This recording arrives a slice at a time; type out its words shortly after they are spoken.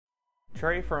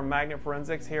Trey from Magnet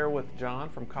Forensics here with John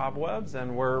from Cobwebs,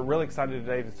 and we're really excited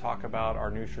today to talk about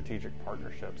our new strategic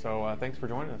partnership. So thanks for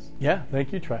joining us. Yeah,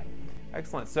 thank you, Trey.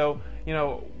 Excellent. So,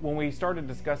 when we started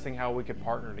discussing how we could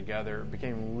partner together, it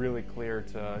became really clear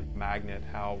to Magnet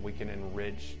how we can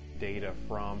enrich data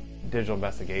from digital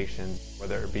investigations,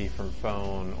 whether it be from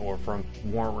phone or from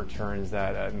warrant returns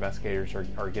that investigators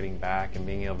are getting back, and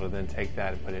being able to then take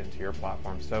that and put it into your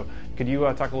platform. So could you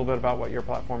talk a little bit about what your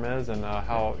platform is and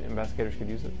how investigators could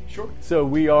use it? Sure. So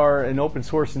we are an open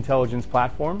source intelligence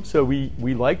platform. So we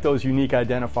like those unique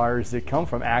identifiers that come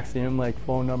from Axiom, like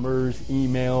phone numbers,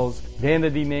 emails,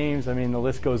 vanity names. I mean, the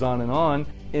list goes on.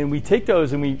 And we take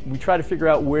those and we try to figure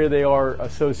out where they are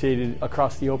associated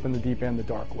across the open, the deep, and the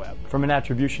dark web from an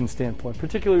attribution standpoint,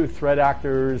 particularly with threat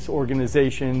actors,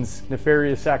 organizations,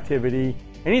 nefarious activity,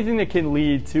 anything that can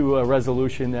lead to a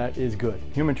resolution that is good.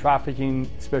 Human trafficking,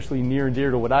 especially near and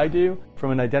dear to what I do,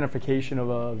 from an identification of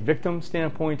a victim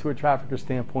standpoint to a trafficker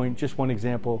standpoint, just one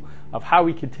example of how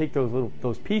we could take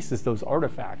those pieces, those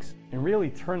artifacts, and really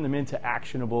turn them into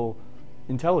actionable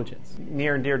intelligence.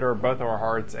 Near and dear to both of our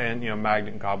hearts, and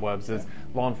Magnet and Cobwebs is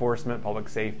law enforcement, public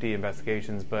safety,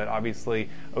 investigations, but obviously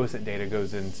OSINT data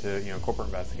goes into corporate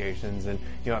investigations, and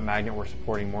at Magnet we're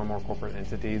supporting more and more corporate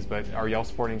entities, but are y'all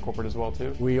supporting corporate as well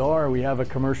too? We are. We have a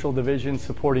commercial division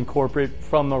supporting corporate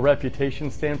from a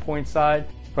reputation standpoint side,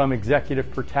 from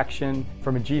executive protection,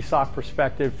 from a GSOC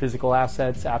perspective, physical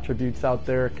assets, attributes out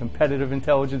there, competitive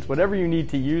intelligence, whatever you need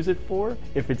to use it for.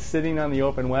 If it's sitting on the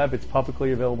open web, it's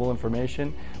publicly available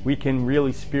information, we can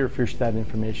really spearfish that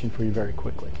information for you very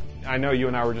quickly. I know you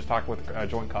and I were just talking with a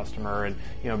joint customer,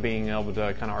 and being able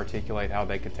to kind of articulate how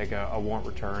they could take a warrant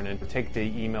return and take the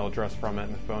email address from it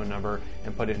and the phone number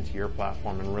and put it into your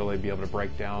platform and really be able to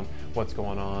break down what's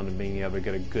going on and being able to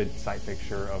get a good sight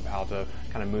picture of how to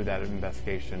kind of move that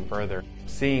investigation further.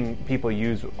 Seeing people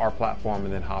use our platform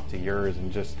and then hop to yours,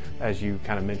 and just as you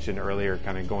kind of mentioned earlier,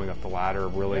 kind of going up the ladder,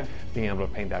 really being able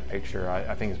to paint that picture,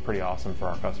 I think is pretty awesome for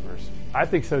our customers. I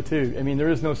think so too. I mean, there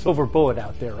is no silver bullet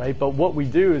out there, right? But what we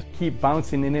do is keep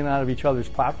bouncing in and out of each other's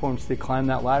platforms to climb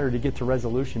that ladder to get to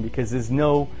resolution, because there's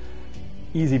no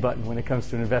easy button when it comes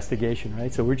to an investigation,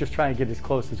 right? So we're just trying to get as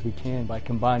close as we can by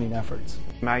combining efforts.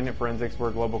 Magnet Forensics, we're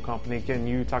a global company. Can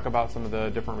you talk about some of the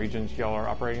different regions y'all are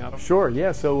operating out of? Sure,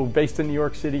 yeah. So based in New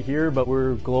York City here, but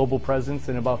we're global presence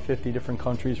in about 50 different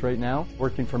countries right now,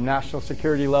 working from national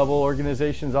security level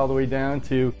organizations all the way down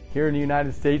to here in the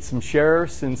United States, some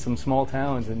sheriffs and some small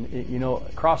towns. And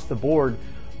across the board,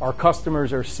 our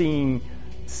customers are seeing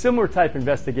similar type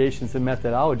investigations and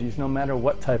methodologies no matter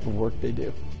what type of work they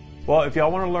do. Well, if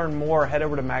y'all want to learn more, head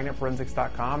over to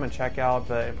magnetforensics.com and check out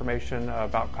the information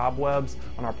about Cobwebs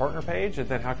on our partner page. And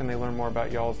then how can they learn more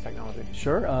about y'all's technology?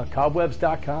 Sure,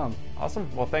 cobwebs.com. Awesome.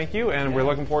 Well, thank you, and we're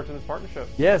looking forward to this partnership.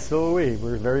 Yes, so are we.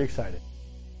 We're very excited.